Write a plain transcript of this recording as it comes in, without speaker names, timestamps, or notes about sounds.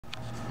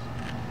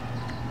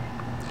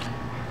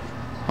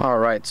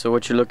Alright, so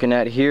what you're looking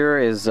at here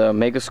is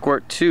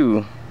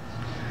Megasquirt2.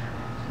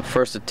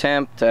 First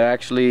attempt at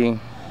actually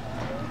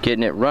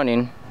getting it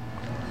running,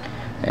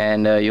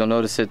 and you'll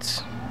notice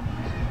it's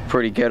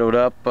pretty ghettoed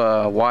up,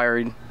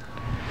 wired,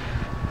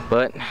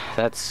 but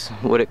that's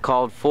what it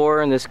called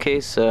for in this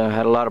case.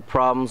 Had a lot of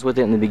problems with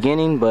it in the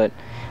beginning, but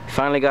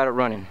finally got it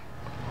running.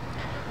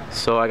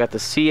 So I got the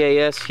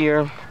CAS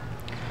here.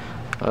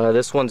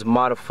 This one's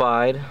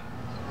modified.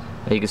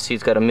 You can see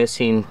it's got a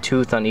missing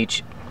tooth on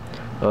each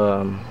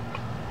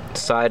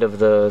side of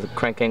the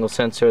crank angle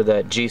sensor,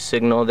 that G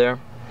signal there.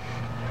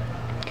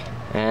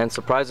 And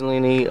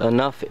surprisingly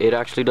enough, it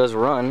actually does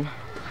run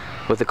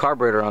with the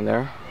carburetor on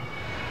there.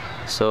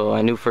 So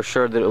I knew for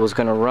sure that it was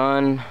going to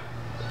run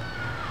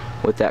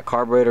with that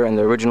carburetor and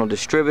the original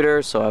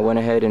distributor, so I went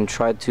ahead and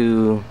tried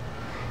to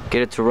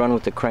get it to run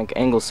with the crank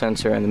angle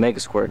sensor and the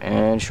Megasquirt,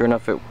 and sure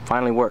enough, it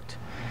finally worked.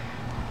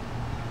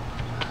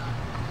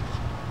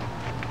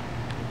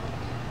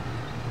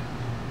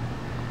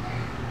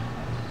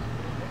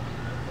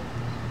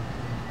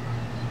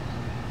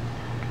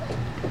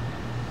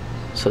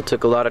 So it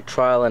took a lot of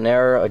trial and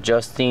error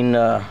adjusting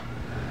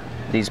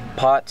these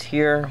pots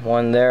here,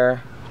 one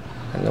there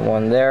and the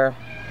one there,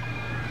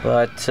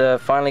 but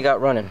finally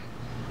got running.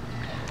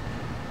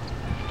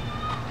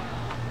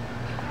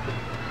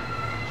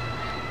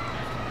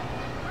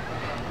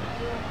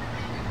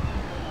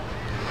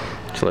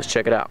 So let's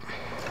check it out.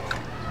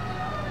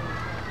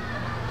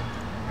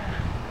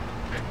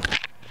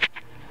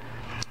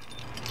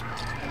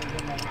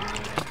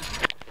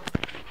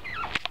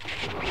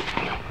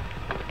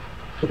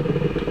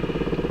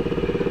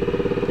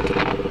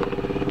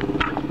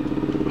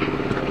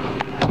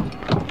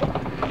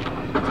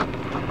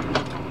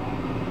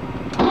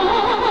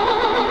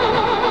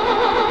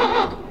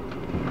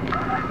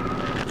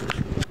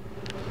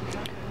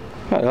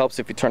 It helps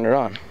if you turn it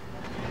on.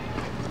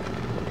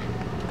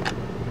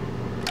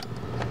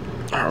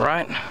 All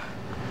right.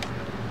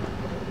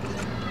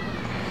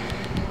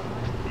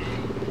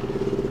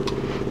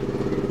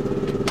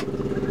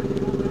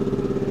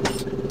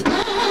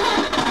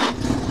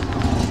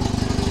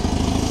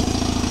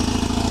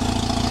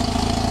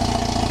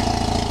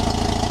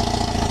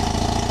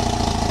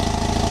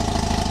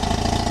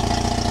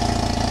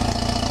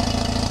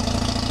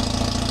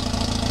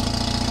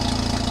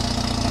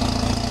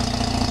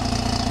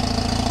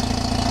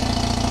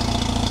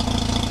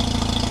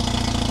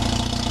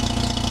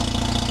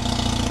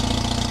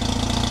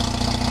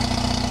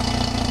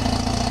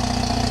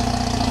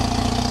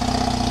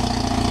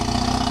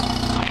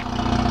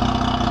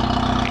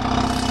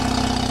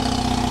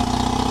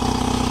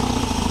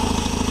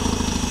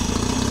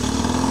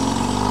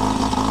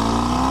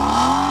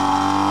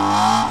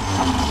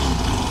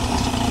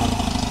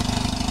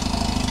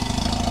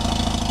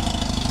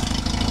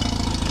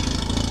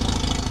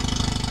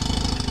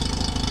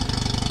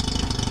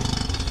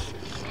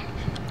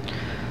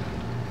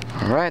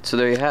 Alright, so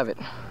there you have it.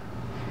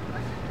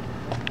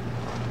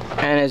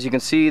 And as you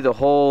can see, the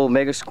whole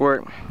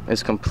Megasquirt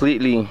is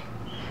completely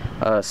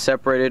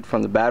separated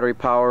from the battery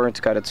power. It's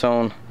got its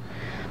own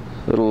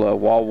little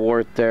wall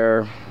wart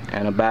there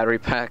and a battery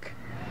pack.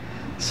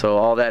 So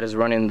all that is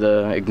running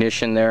the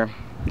ignition there,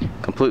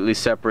 completely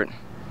separate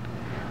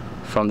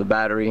from the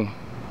battery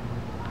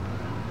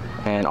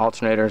and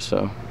alternator.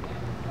 So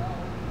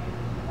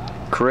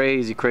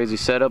crazy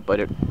setup, but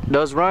it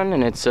does run,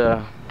 and it's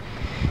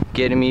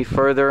getting me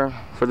further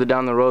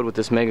down the road with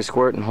this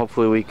Megasquirt, and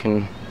hopefully we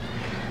can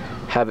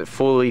have it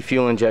fully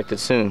fuel injected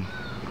soon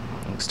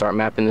and start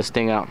mapping this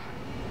thing out.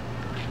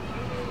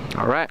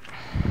 All right.